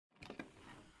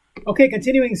Okay,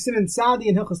 continuing Siman Sadi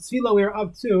and Hilchos Tefillah, we are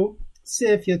up to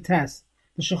Seif Yotes.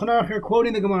 The Shulchan Aruch here,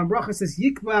 quoting the Gemara Bracha, says,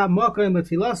 Yikva Makom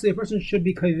L'Tefillah, so a person should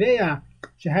be koveya,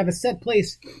 should have a set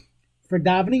place for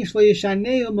davening. Shlo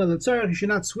yishaneu l'tzarich, you should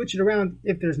not switch it around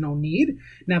if there's no need.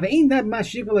 Now, ve'ein dat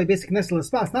mashikol le'beis hakneses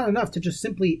l'spas. It's not enough to just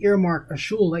simply earmark a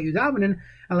shul that you daven in.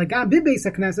 Alagam b'beis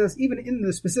hakneses, even in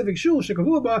the specific shul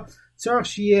shekavu ba tzarich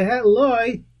sheyeh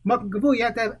loy makom kavu. You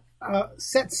have to have a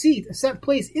set seat, a set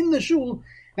place in the shul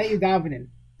that you daven in.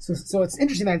 So it's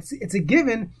interesting that it's a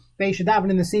given that you should daven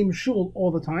in the same shul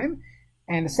all the time.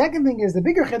 And the second thing is, the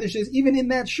bigger chiddush is, even in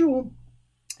that shul,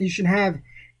 you should have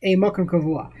a makom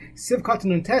kavua. Siv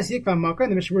katanun tes yikva makom.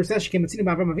 The Mishnah says shekem mitzinim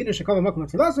Avram Avinu shekol makom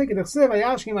l'tfilas v'kedach siv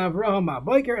ayashkim Avraham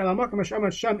ma'boiker el hamakom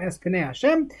ashamat sham es penei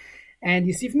Hashem. And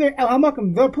you see from there, el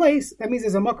hamakom, the place, that means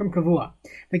there's a makom kavua.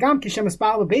 The gam kishem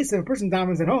espal base, if a person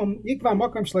davens at home, yikva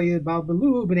makom shlo yibal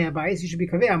belu b'nei abayis, you should be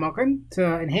kaveh makom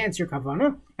to enhance your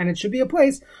kavana, and it should be a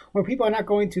place where people are not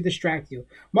going to distract you.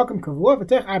 Makom kavua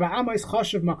v'tech arba amos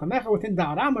chashav makom echa, within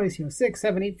da'at amos, 6,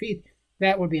 7, 8 feet,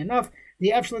 that would be enough.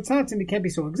 The Efshel Tzantim, it can't be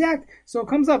so exact, so it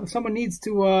comes up if someone needs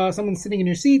to, someone's sitting in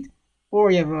your seat,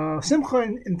 or you have a simcha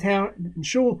in town, in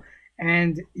shul,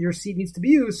 and your seat needs to be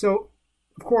used, so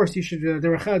of course you should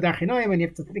derechel darchinayim, and you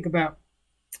have to think about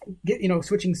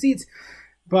switching seats.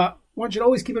 But one should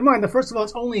always keep in mind that, first of all,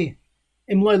 it's only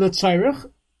imloy l'tzarich,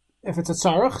 if it's a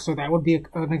tzarich, so that would be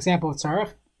an example of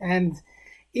tzarich. And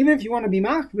even if you want to be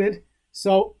machbid,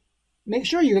 so make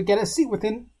sure you get a seat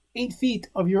within 8 feet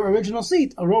of your original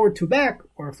seat, a row or two back,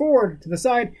 or forward to the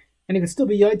side, and it could still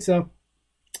be yaitza,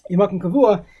 yimakim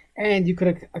kavua, and you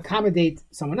could accommodate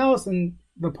someone else. And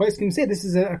the place can say this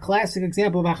is a classic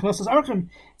example of achnosos archim.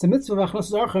 It's a mitzvah of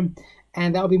achnosos archim,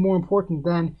 and that will be more important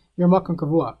than your makom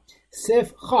kavua.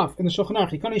 Sif chaf in the Shulchan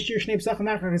Aruch,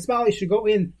 you should go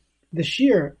in the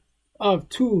shear of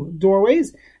 2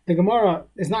 doorways. The Gemara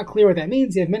is not clear what that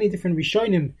means. You have many different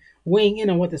rishonim weighing in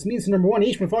on what this means. So number one,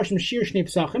 you should walk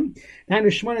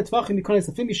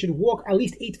at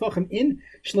least 8 tefachim in.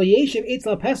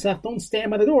 Don't stand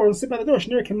by the door, don't sit by the door.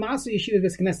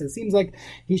 It seems like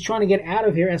he's trying to get out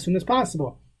of here as soon as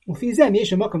possible. If that's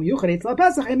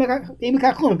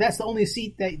the only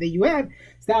seat that you have,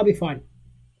 so that'll be fine.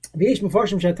 You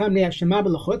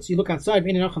look outside,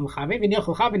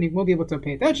 you won't be able to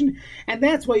pay attention, and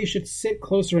that's why you should sit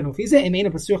closer in. If it's not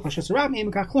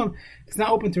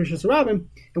open to Rishus Harabim,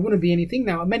 it wouldn't be anything.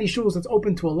 Now, many shuls it's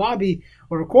open to a lobby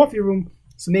or a coffee room,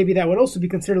 so maybe that would also be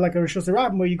considered like a Rishus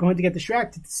Harabim, where you're going to get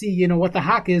distracted to see, what the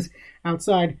hak is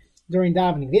outside during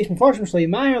davening. It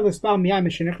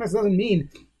doesn't mean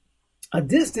a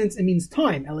distance, it means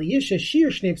time. You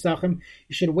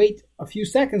should wait a few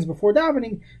seconds before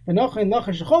davening. And the Shulchan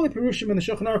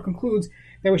Aruch concludes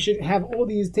that we should have all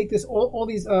these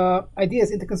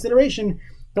ideas into consideration.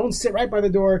 Don't sit right by the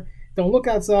door, don't look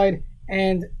outside,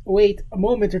 and wait a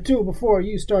moment or two before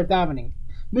you start davening.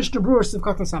 Mr. Brewer,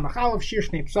 Sivkatan Samachalav, Shir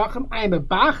Shnei Psachim, I am a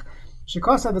Bach,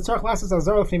 Shekasa, the Tzarch Lasses,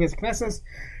 Azar, Lefnei Beis Knesses,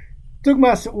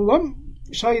 Tugmas Ulam,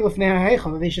 Shayi Lefnei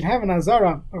HaHeichel, they should have an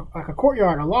Azara, like a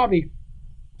courtyard, a lobby,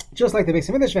 just like the Beis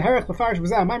Hamikdash, v'herech b'farish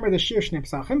b'zeh, ma'amer the shir shnei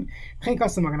psachim, v'chein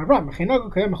kasem magen avram, v'chein nagu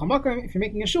kayem b'chol makom. If you're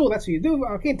making a shul, that's what you do.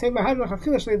 Okay, tov v'hadra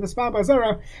chachila shlei d'spal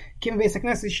b'azara, kim Beis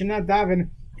HaKnesses, you should not daven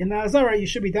in the azara, you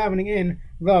should be davening in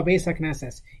the Beis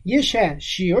HaKnesses. Yisheh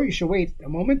shir, you should wait a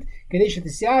moment. Kadesh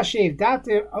t'siyah shev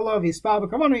dater alav yispal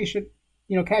b'kavana, you should,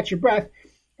 catch your breath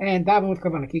and daven with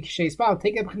kavana. Ki k'shei yispal,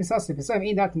 take it b'chnisas, v'sayim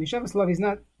ein datem yishavas alav, he's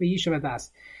not b'yishav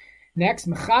adas. Next,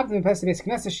 we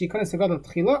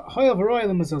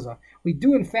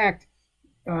do in fact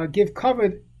give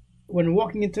cover when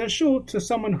walking into a shul to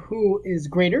someone who is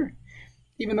greater,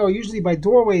 even though usually by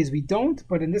doorways we don't,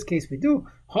 but in this case we do.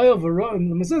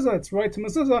 It's right to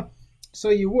mezuzah, so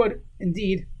you would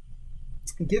indeed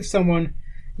give someone,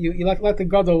 you let the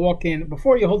gadol walk in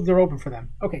before you hold the door open for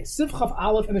them. Okay, Sivchav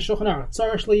Aleph in the Shulchan Aruch.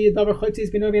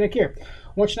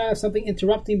 One should not have something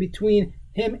interrupting between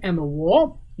him and the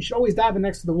wall. You should always daven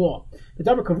next to the wall. The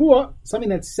davar kavua, something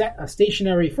that's set, a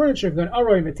stationary furniture,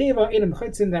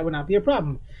 that would not be a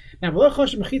problem. Now, 10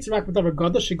 tefachim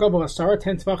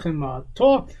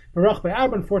tall, 4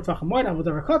 tefachim wide,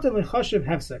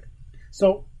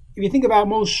 so if you think about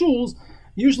most shuls,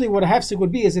 usually what a hefsek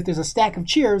would be is if there's a stack of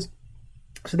chairs,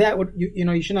 so that would,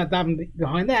 you should not daven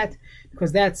behind that,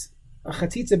 because that's a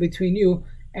chatzitza between you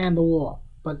and the wall.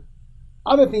 But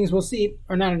other things we'll see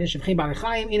are not an issue.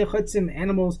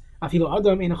 Animals, even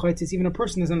a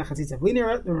person is on a chatzitza.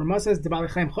 The Rama says,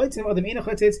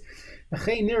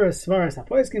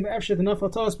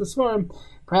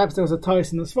 perhaps there was a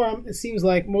talis in the svarim. It seems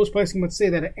like most places would say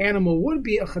that an animal would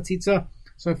be a chatzitza.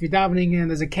 So if you're davening and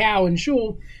there's a cow in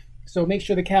shul, So make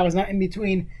sure the cow is not in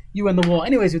between you and the wall.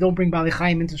 Anyways, we don't bring Bali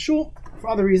Chaim into shul for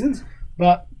other reasons,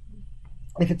 but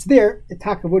if it's there, the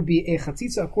taka would be a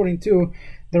chatzitza according to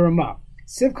the Ramah.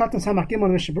 Siv katan samach gimel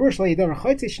mishabush leidor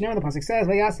choytze shner. The pasuk says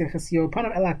vayasir chasio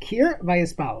panav elakir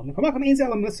vayaspal. Nekamakam ein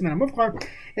zelam lissim and amufchar.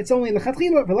 It's only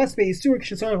lechatchila veles beisur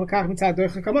kshasar lekach mitzad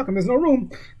derech nekamakam. There's no room.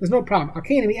 There's no problem.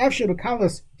 Akein mi afshir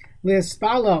bekalas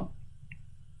leispala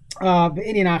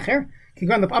beinin acher. So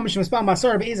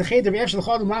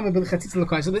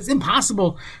it's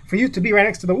impossible for you to be right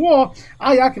next to the wall.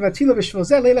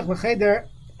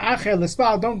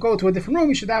 Don't go to a different room.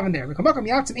 You should daven there.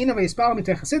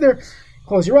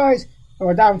 Close your eyes,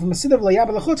 or daven from a siddur.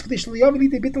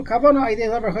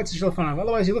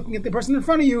 Otherwise, you're looking at the person in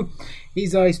front of you.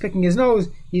 He's picking his nose.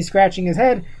 He's scratching his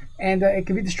head, and it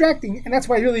can be distracting. And that's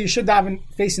why really you should daven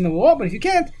facing the wall. But if you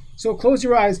can't, so close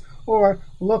your eyes or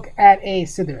look at a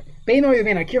siddur.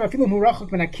 Even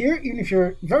if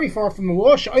you're very far from the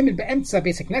wall,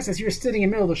 you're sitting in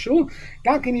the middle of the shul.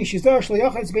 There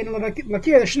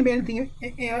shouldn't be anything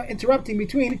interrupting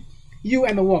between you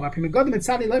and the wall. That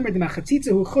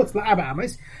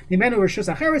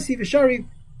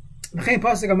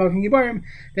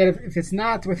if it's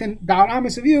not within Da'al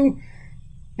Amos of you,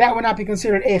 that would not be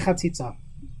considered a chatzitza.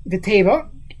 The teva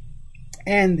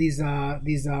and these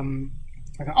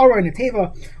like an aura and a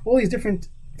teva, all these different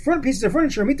pieces of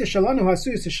furniture, a bed, that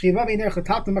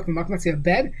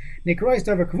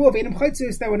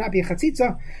would not be a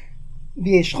chatzitza.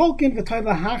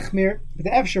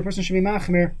 A person should be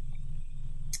machmir.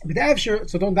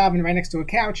 So don't daven right next to a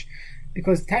couch,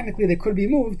 because technically they could be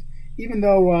moved, even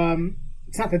though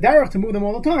it's not the derech to move them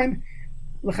all the time.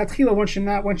 L'chatchila,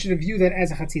 one should view that as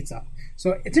a chatzitza.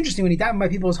 So it's interesting when you daven by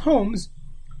people's homes.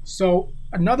 So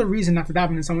another reason not to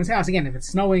daven in someone's house, again, if it's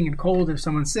snowing and cold, if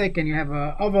someone's sick and you have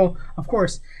a oval, of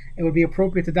course, it would be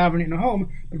appropriate to daven in a home.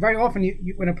 But very often,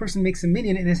 when a person makes a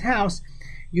minyan in his house,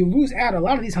 you lose out a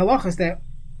lot of these halachas that,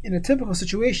 in a typical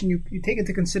situation, you take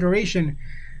into consideration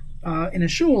in a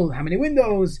shul. How many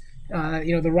windows?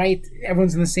 The right.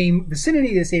 Everyone's in the same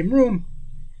vicinity, the same room.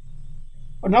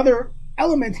 Another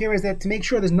element here is that to make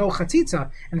sure there's no chatzitza,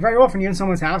 and very often you're in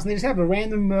someone's house and they just have a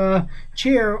random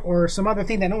chair or some other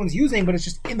thing that no one's using, but it's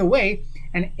just in the way,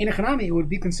 and in a chanami it would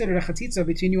be considered a chatzitza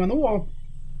between you and the wall.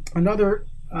 Another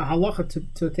halacha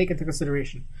to take into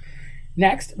consideration.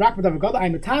 Next, anything that's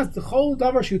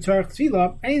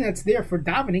there for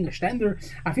davening, a stender,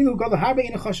 a table,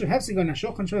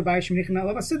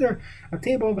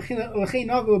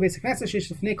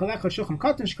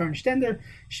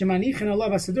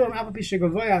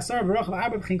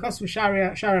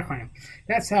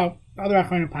 that's how other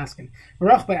achronim paskin.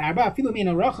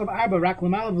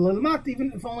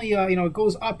 Even if only it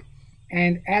goes up,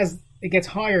 and as it gets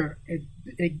higher,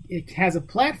 it has a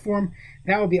platform,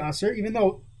 that would be aser. Even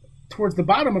though towards the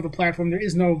bottom of the platform there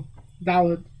is no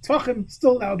dalet tvachim,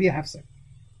 still that would be a hefsek.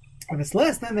 If it's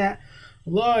less than that,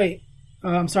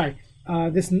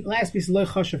 this last piece loy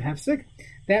choshev hefsek,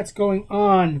 that's going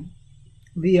on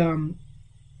the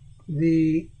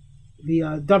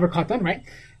davar katan, right?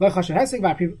 Loy choshev hefsek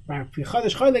v'api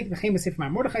chodesh cholik v'chein b'seif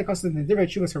ma'mordechai kosted in the divrei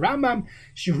tshuvas harambam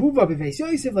shehuva b'veis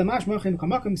yosef lemash mochim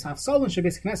kamakim saf solon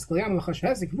shebes knesset k'liyam loy choshev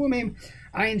hefsek v'umeim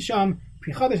ayin sham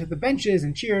prichadesh at the benches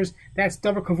and chairs. That's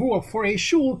davar kavua for a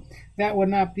shul. That would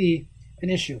not be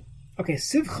an issue. Okay,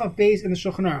 siv chav beis in the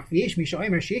Shulchan Aruch v'yesh mi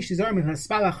sha'omer sheyesh tizar min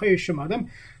haspala chayer shemadam.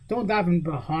 Don't daven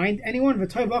behind anyone.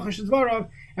 V'toy v'achash dvarav,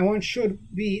 and one should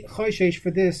be choishesh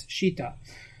for this shita.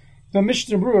 The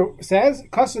Mishnah Berurah says,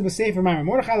 "Kasav b'sefer ma'amar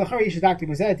Mordechai l'chari yishadakti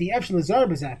b'zeh the efshel l'zar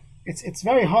b'zeh." It's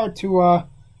very hard to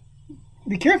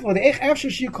be careful. The ech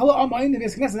efshel she'yikola amayim the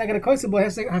v'esknes neged ha'kosav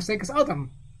b'hafsekas adam.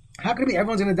 How could it be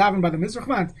everyone's going to daven by the Mizrach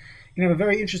Vant? You have a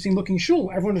very interesting looking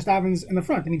shul. Everyone just davens in the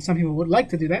front. I mean, some people would like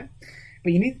to do that,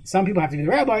 but some people have to be the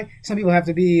rabbi, some people have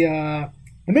to be the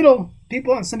middle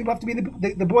people, and some people have to be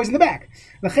the boys in the back.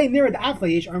 Meaning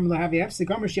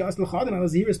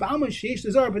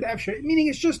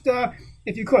it's just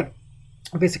if you could.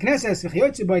 No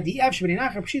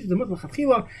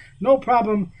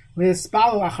problem with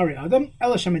spalo achari adam.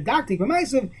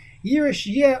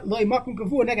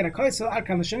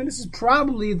 This is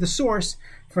probably the source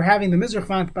for having the Mizrach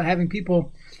Vant, by having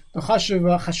people, the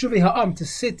chashuvei ha'am, to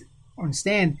sit or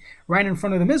stand right in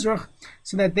front of the Mizrach,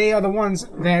 so that they are the ones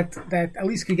that at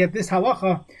least could get this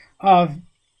halacha of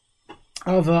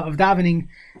davening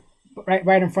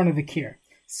right in front of the kier.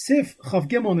 Sif chav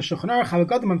gimel in the Shulchan Aruch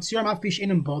halagadim amtziram afpish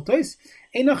inim boltois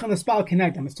einach and the spal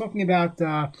connectem. It's talking about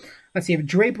let's say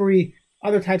drapery,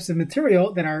 other types of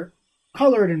material that are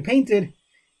colored and painted.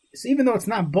 So even though it's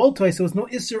not boltois, so it's no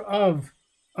isser of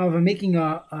making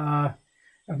a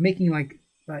making like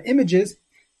images,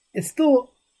 it's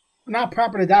still not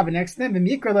proper to daven next to them.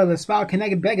 You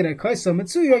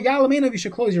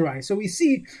should close your eyes. So we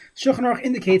see Shulchan Aruch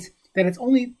indicates that it's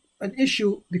only an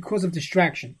issue because of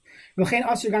distraction. You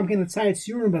shouldn't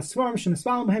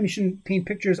paint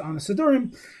pictures on the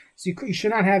Siddurim, so you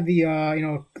should not have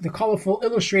the colorful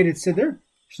illustrated Siddur.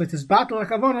 Like this battle like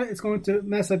kavana, it's going to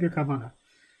mess up your kavana.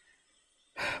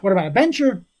 What about a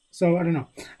bencher? So I don't know.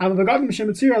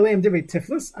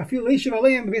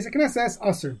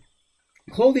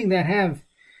 Clothing that have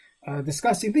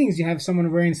disgusting things. You have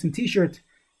someone wearing some T-shirt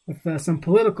with some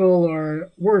political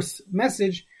or worse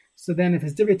message. So then, if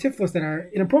it's divrei tiflos that are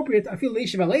inappropriate, I feel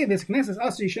leishav aleim this knesses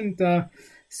also you shouldn't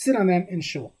sit on them in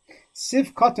shul.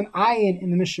 Sif cotton ayin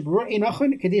in the Mishnah Berurah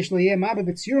enachon kadesh leyeh ma'abe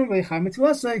b'tziurim v'yicham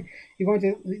mitzvasei. You're going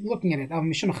to be looking at it. Av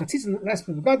mishum chatzitz less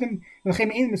for the gadim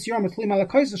v'chem ein mitzvim mitzulim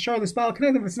alakos shor l'spal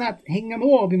knegdim. If it's not hanging on the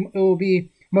wall, it will be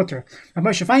mutter.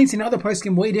 Moshe Feinstein and other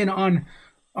poskim weighed in on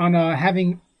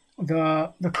having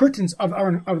the curtains of the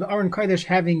Aron Kodesh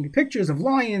having pictures of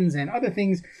lions and other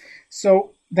things.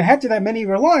 So the heter that many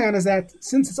rely on is that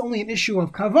since it's only an issue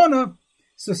of kavana,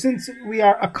 so since we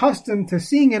are accustomed to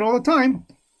seeing it all the time,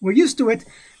 we're used to it,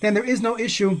 then there is no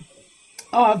issue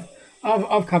of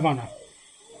kavana.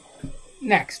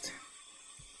 Next.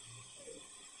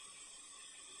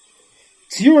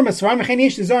 Tziyurim esvarim mechen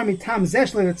yesh tizar mitam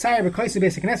zesh le'tzayir b'koyse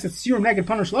basic knesset tziyurim neged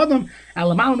panash l'adam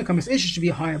alamal mekamis ish should be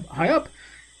high up.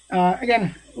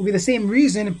 Again, it will be the same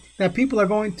reason that people are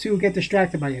going to get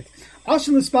distracted by it.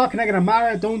 Also, don't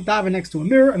daven next to a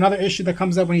mirror. Another issue that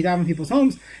comes up when you daven in people's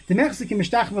homes. It looks like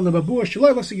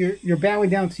you're bowing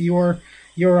down to your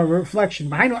reflection.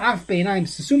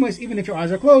 Even if your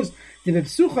eyes are closed,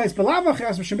 it's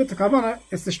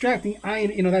distracting.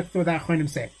 That's what the Achronim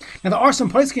say. Now, there are some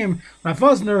poskim, Rav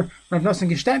Vosner, Rav Nosson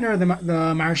Gestetner, the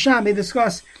Maharsham, they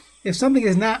discuss if something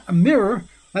is not a mirror,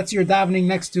 let's say you're davening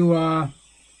next to a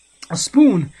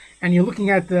spoon, and you're looking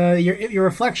at your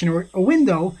reflection, or a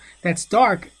window that's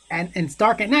dark, and it's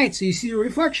dark at night, so you see your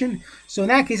reflection. So in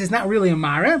that case, it's not really a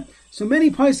mara. So many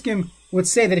poskim would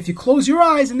say that if you close your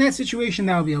eyes in that situation,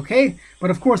 that would be okay. But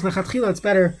of course, lechatchila, it's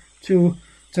better to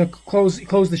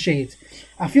close the shades.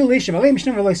 A person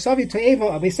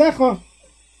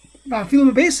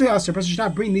should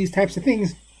not bring these types of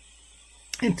things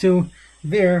into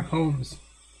their homes.